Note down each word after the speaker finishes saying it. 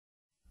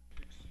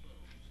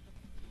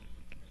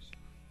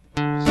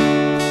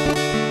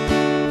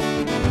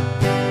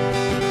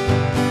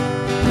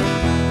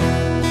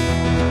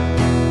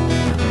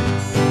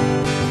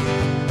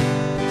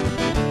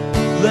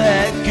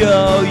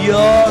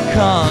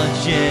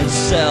conscious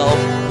self.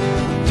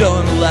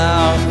 Don't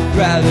allow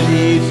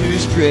gravity to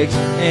restrict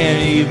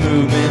any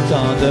movement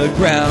on the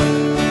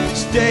ground.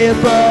 Stay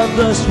above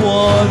the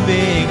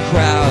swarming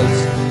crowds.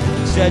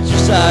 Set your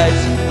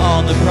sights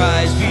on the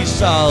prize. Be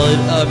solid,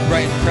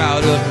 upright, and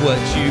proud of what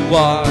you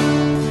are.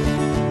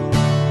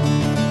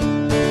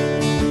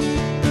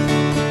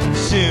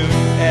 Soon,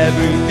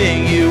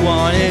 everything you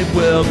wanted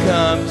will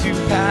come to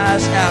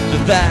pass. After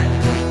that,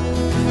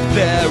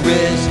 there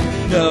is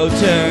no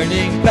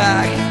turning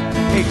back.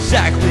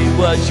 Exactly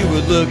what you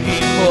were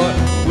looking for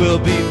will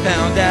be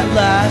found at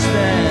last,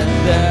 and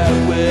there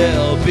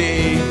will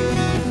be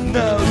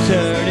no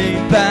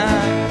turning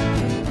back.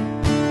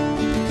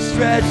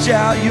 Stretch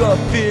out your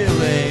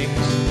feelings,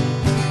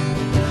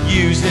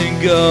 use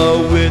and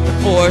go with the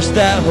force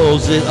that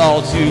holds it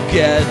all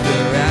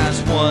together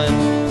as one.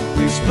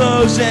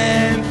 Expose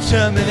and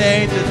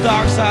terminate the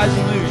dark side's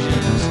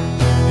illusions.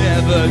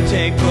 Never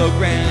take for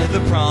granted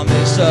the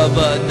promise of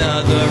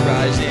another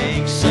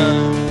rising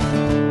sun.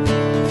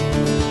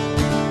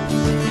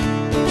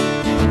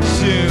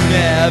 Soon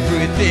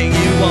everything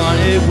you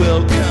wanted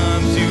will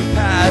come to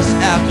pass.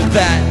 After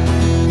that,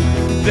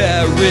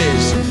 there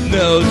is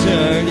no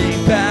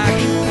turning back.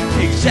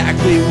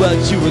 Exactly what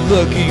you were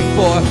looking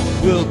for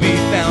will be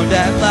found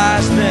at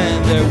last,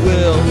 and there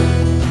will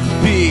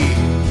be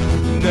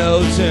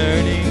no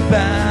turning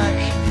back.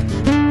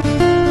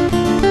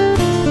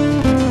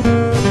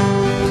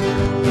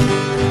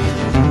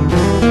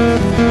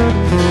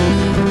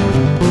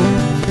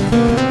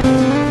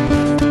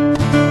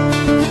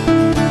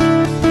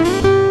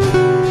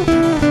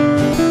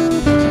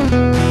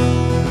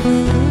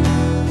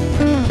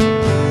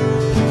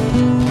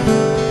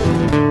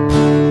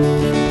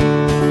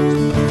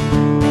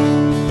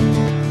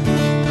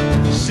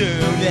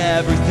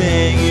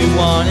 Everything you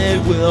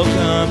wanted will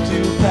come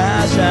to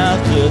pass.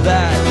 After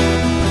that,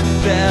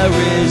 there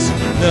is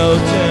no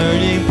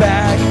turning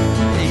back.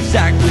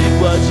 Exactly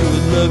what you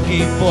were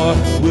looking for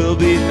will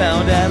be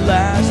found at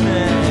last,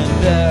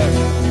 and there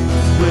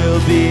will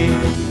be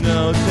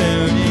no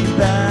turning back.